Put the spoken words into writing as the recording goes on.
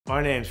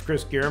My name's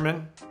Chris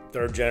Gearman,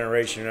 Third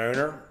generation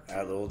owner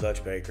at Little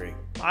Dutch Bakery.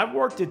 I've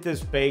worked at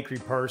this bakery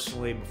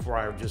personally before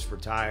I just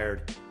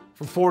retired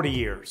for 40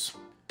 years.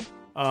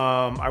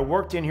 I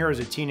worked in here as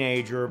a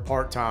teenager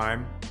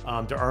part-time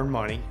to earn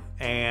money,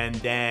 and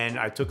then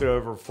I took it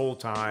over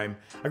full-time.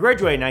 I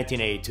graduated in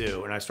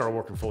 1982 and I started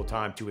working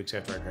full-time 2 weeks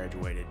after I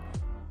graduated.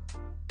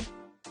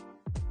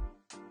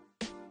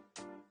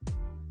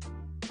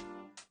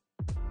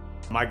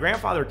 My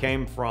grandfather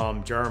came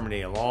from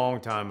Germany a long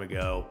time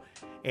ago,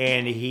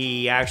 and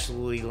he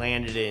actually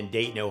landed in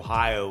Dayton,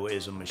 Ohio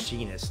as a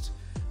machinist,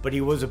 but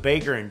he was a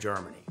baker in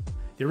Germany.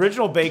 The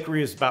original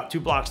bakery is about 2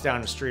 blocks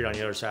down the street on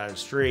the other side of the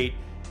street,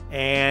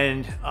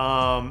 and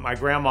my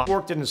grandma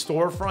worked in the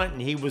storefront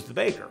and he was the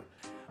baker.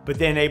 But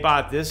then they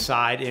bought this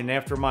side, and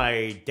after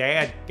my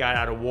dad got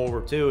out of World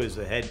War II as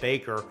the head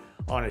baker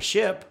on a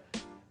ship,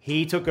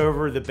 he took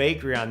over the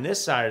bakery on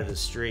this side of the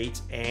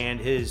street, and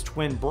his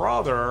twin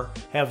brother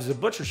has a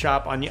butcher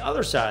shop on the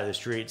other side of the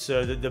street.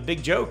 So the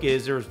big joke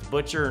is there's the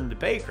butcher and the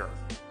baker.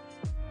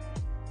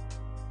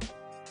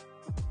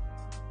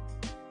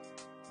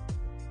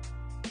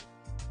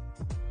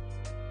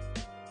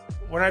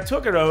 When I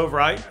took it over,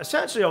 I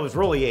was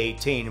really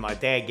 18, and my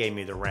dad gave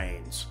me the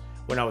reins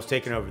when I was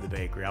taking over the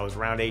bakery. I was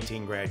around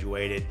 18,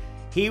 graduated.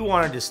 He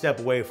wanted to step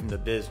away from the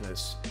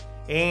business,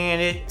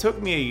 and it took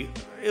me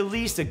at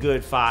least a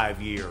good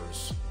 5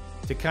 years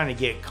to kind of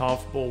get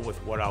comfortable with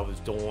what I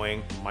was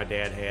doing. My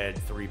dad had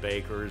 3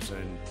 bakers,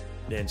 and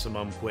then some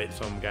of them quit,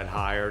 some of them got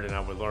hired, and I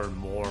would learn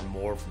more and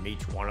more from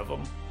each one of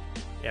them.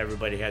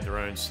 Everybody had their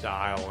own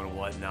style and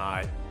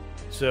whatnot.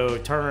 So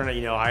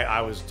turning,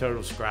 I was a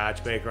total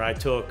scratch baker. I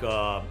took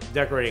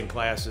decorating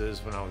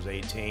classes when I was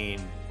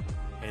 18,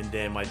 and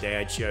then my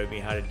dad showed me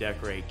how to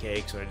decorate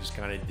cakes, and I just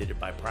kind of did it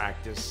by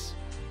practice.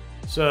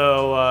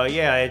 So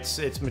yeah,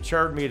 it's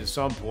matured me to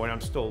some point. I'm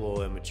still a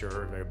little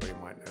immature, everybody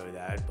might know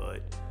that,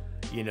 but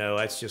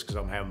that's just because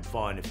I'm having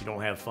fun. If you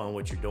don't have fun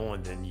what you're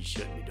doing, then you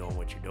shouldn't be doing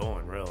what you're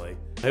doing, really.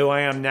 Who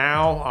I am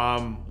now,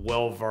 I'm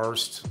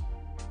well-versed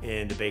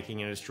in the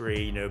baking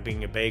industry.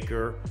 Being a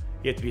baker,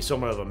 you have to be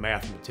somewhat of a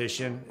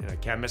mathematician and a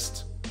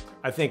chemist.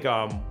 I think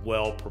I'm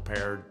well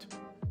prepared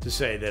to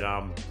say that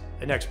I'm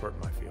an expert in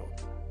my field.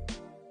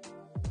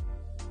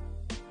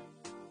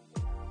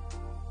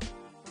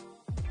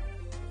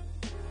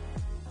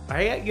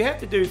 You have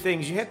to do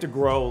things, you have to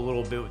grow a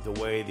little bit with the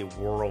way the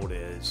world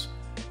is.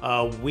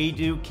 We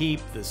do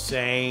keep the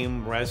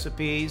same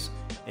recipes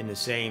and the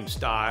same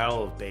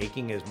style of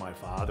baking as my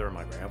father and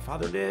my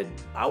grandfather did.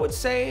 I would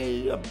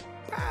say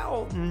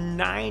about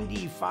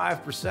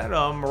 95%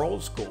 of them are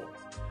old school.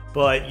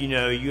 But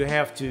you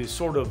have to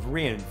sort of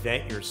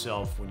reinvent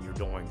yourself when you're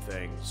doing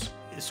things.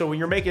 So when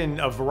you're making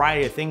a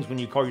variety of things, when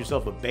you call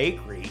yourself a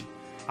bakery,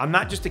 I'm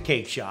not just a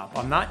cake shop,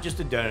 I'm not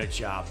just a donut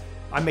shop.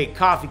 I make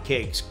coffee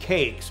cakes,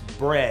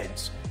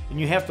 breads, and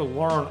you have to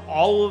learn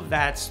all of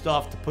that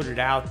stuff to put it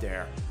out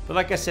there. But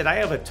like I said, I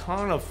have a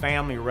ton of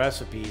family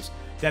recipes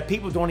that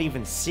people don't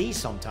even see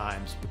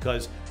sometimes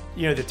because,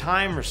 the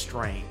time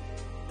restraint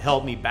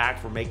held me back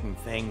from making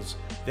things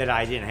that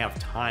I didn't have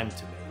time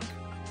to make.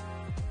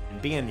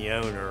 And being the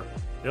owner,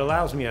 it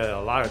allows me a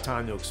lot of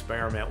time to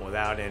experiment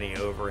without any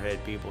overhead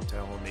people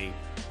telling me,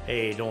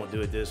 hey, don't do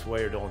it this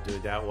way or don't do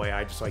it that way.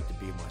 I just like to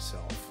be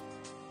myself.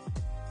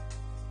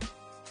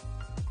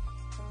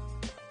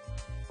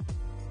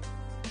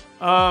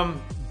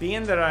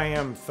 Being that I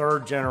am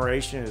 3rd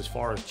generation as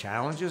far as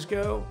challenges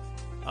go,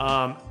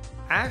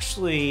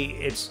 actually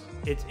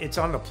it's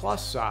on the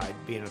plus side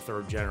being a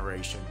 3rd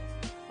generation.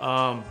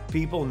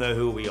 People know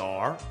who we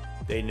are.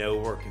 They know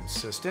we're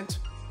consistent.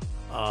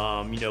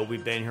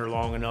 We've been here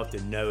long enough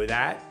to know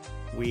that.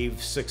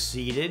 We've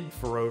succeeded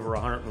for over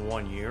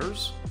 101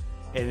 years.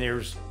 And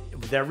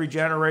with every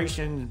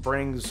generation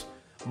brings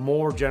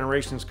more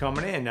generations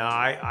coming in. Now,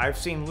 I've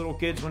seen little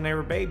kids when they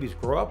were babies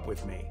grow up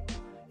with me.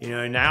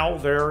 Now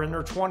they're in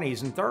their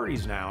 20s and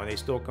 30s now, and they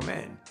still come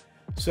in.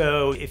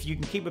 So if you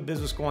can keep a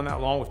business going that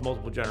long with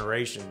multiple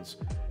generations,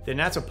 then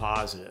that's a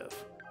positive.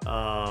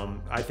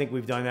 I think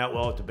we've done that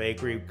well at the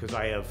bakery because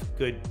I have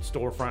good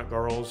storefront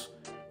girls.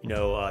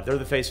 They're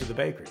the face of the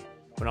bakery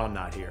when I'm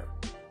not here.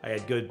 I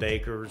had good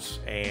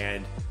bakers,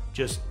 and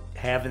just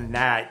having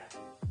that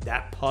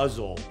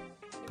puzzle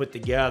put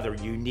together,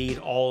 you need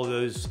all of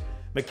those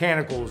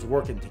mechanicals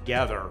working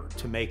together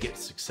to make it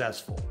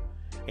successful.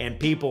 And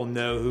people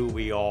know who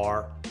we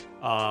are.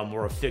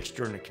 We're a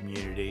fixture in the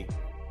community.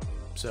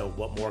 So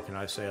what more can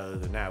I say other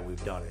than that?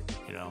 We've done it,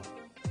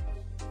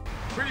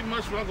 Pretty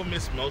much what I'm gonna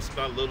miss most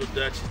about Little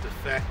Dutch is the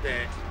fact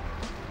that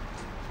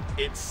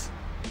it's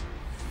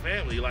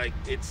family, like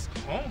it's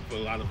home for a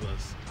lot of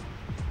us.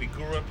 We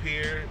grew up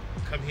here,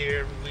 come here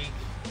every week.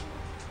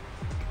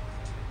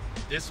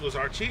 This was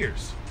our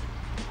Cheers,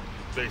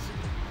 basically.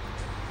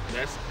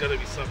 That's gonna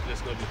be something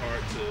that's gonna be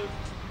hard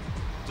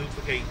to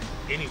duplicate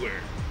anywhere.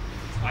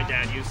 My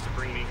dad used to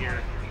bring me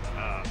here.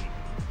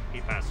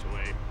 He passed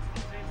away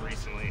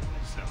recently,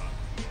 so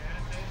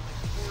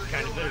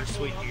kind of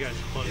bittersweet you guys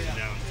are closing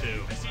down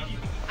too.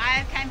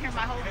 I've come here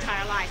my whole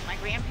entire life. My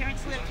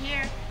grandparents lived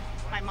here.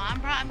 My mom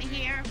brought me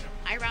here.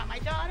 my route, my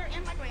daughter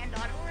and my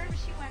granddaughter, wherever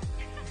she went.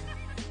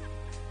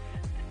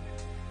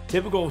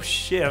 Typical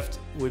shift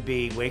would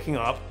be waking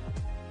up,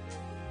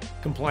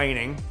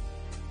 complaining,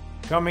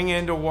 coming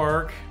into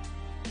work,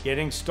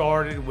 getting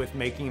started with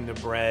making the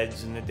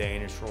breads and the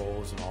Danish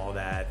rolls and all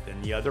that.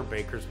 Then the other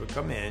bakers would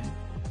come in,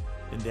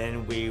 and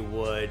then we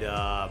would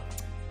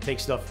take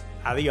stuff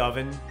out of the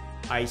oven,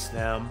 ice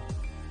them,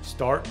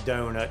 start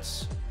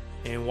donuts.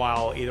 And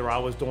while either I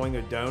was doing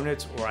the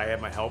donuts or I had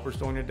my helpers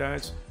doing the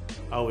donuts,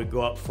 I would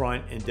go up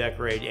front and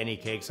decorate any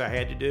cakes I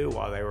had to do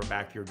while they were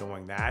back here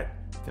doing that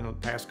in the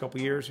past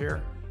couple years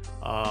here.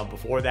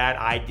 Before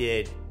that, I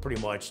did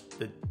pretty much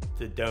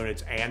the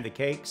donuts and the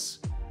cakes.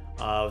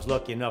 I was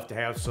lucky enough to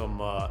have some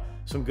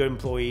good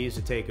employees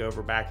to take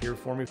over back here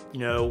for me. You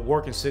know,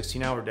 working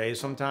 16-hour days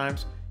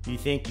sometimes, you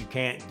think you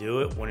can't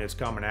do it when it's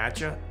coming at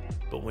you,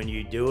 but when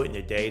you do it and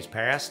the days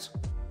passed,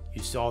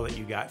 you saw that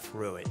you got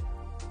through it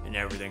and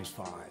everything's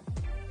fine.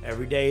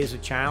 Every day is a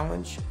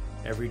challenge.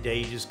 Every day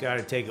you just got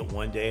to take it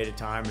one day at a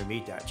time to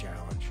meet that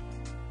challenge.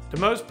 The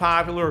most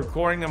popular,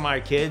 according to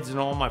my kids and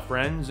all my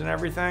friends and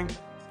everything,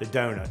 the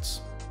donuts.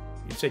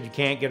 You said you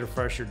can't get a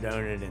fresher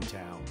donut in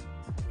town.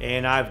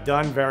 And I've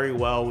done very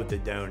well with the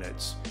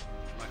donuts.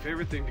 My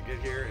favorite thing to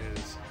get here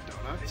is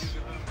donuts.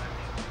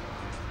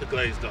 The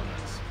glazed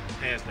donuts,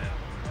 hands down.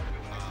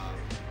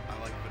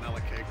 I like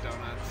vanilla cake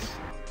donuts.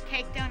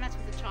 Cake donuts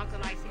with the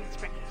chocolate icing and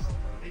sprinkles.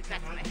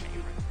 That's my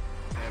favorite.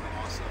 They have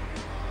awesome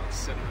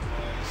cinnamon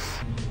rolls.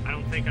 I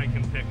don't think I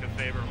can pick a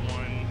favorite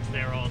one.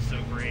 They're all so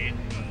great.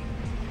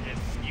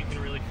 You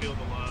can really feel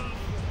the love.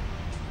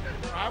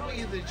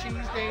 Probably the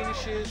cheese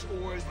danishes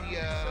or the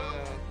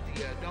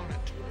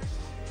donut twists.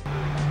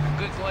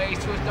 Good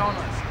glazed twist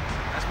donuts.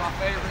 That's my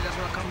favorite. That's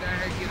what I come down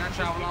here and get. I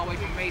travel all the way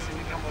from Mason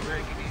to come over here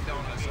and get these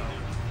donuts. So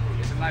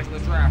it's a nice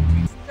little drive for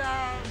me.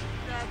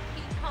 The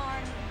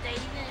pecan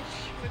Danish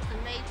with the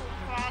maple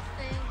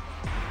frosting.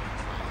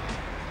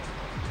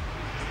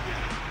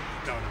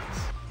 Donuts.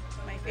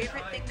 My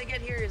favorite thing to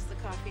get here is the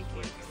coffee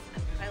cakes.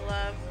 I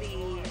love what's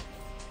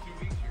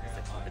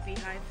it called, the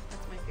Beehive.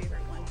 That's my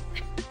favorite one.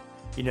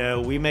 You know,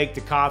 we make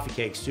the coffee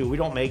cakes too. We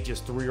don't make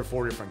just 3 or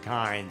 4 different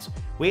kinds.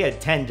 We had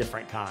 10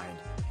 different kinds.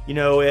 You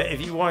know,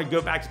 if you want to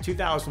go back to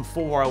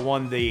 2004, I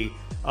won the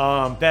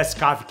best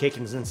coffee cake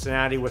in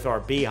Cincinnati with our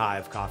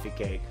Beehive coffee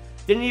cake.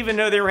 Didn't even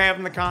know they were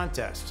having the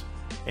contest.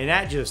 And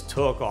that just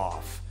took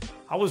off.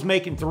 I was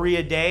making 3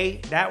 a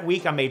day. That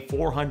week I made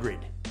 400.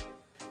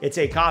 It's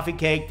a coffee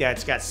cake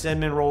that's got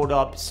cinnamon rolled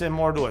up,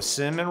 similar to a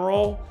cinnamon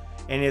roll.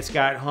 And it's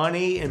got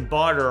honey and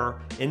butter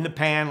in the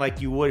pan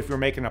like you would if you're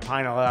making a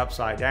pineapple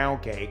upside down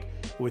cake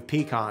with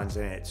pecans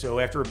in it. So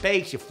after it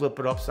bakes, you flip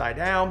it upside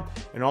down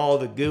and all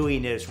the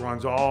gooiness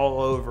runs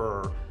all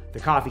over the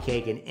coffee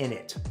cake and in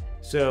it.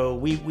 So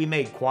we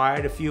made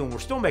quite a few, and we're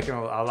still making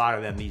a lot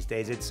of them these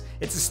days. It's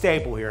a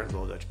staple here at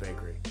Little Dutch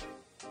Bakery.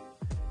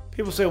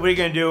 People say, what are you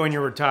gonna do when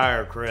you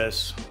retire,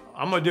 Chris?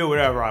 I'm gonna do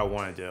whatever I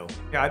wanna do.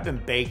 I've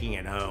been baking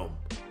at home.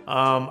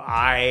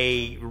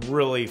 I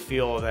really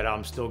feel that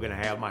I'm still gonna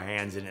have my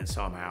hands in it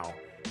somehow.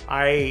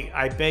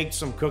 I baked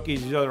some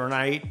cookies the other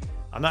night.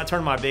 I'm not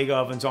turning my big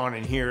ovens on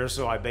in here,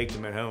 so I baked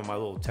them at home in my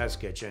little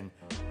test kitchen.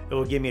 It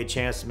will give me a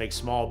chance to make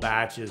small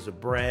batches of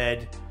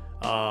bread,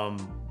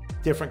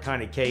 different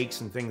kind of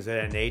cakes and things of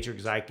that nature,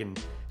 because I can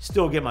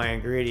still get my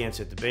ingredients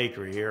at the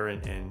bakery here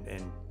and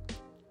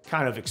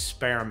kind of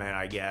experiment,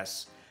 I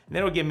guess. And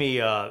it'll give me,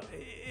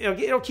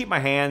 it'll keep my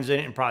hands in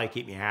it and probably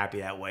keep me happy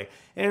that way.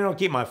 And it'll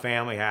keep my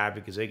family happy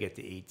because they get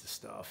to eat the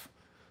stuff.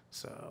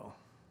 So.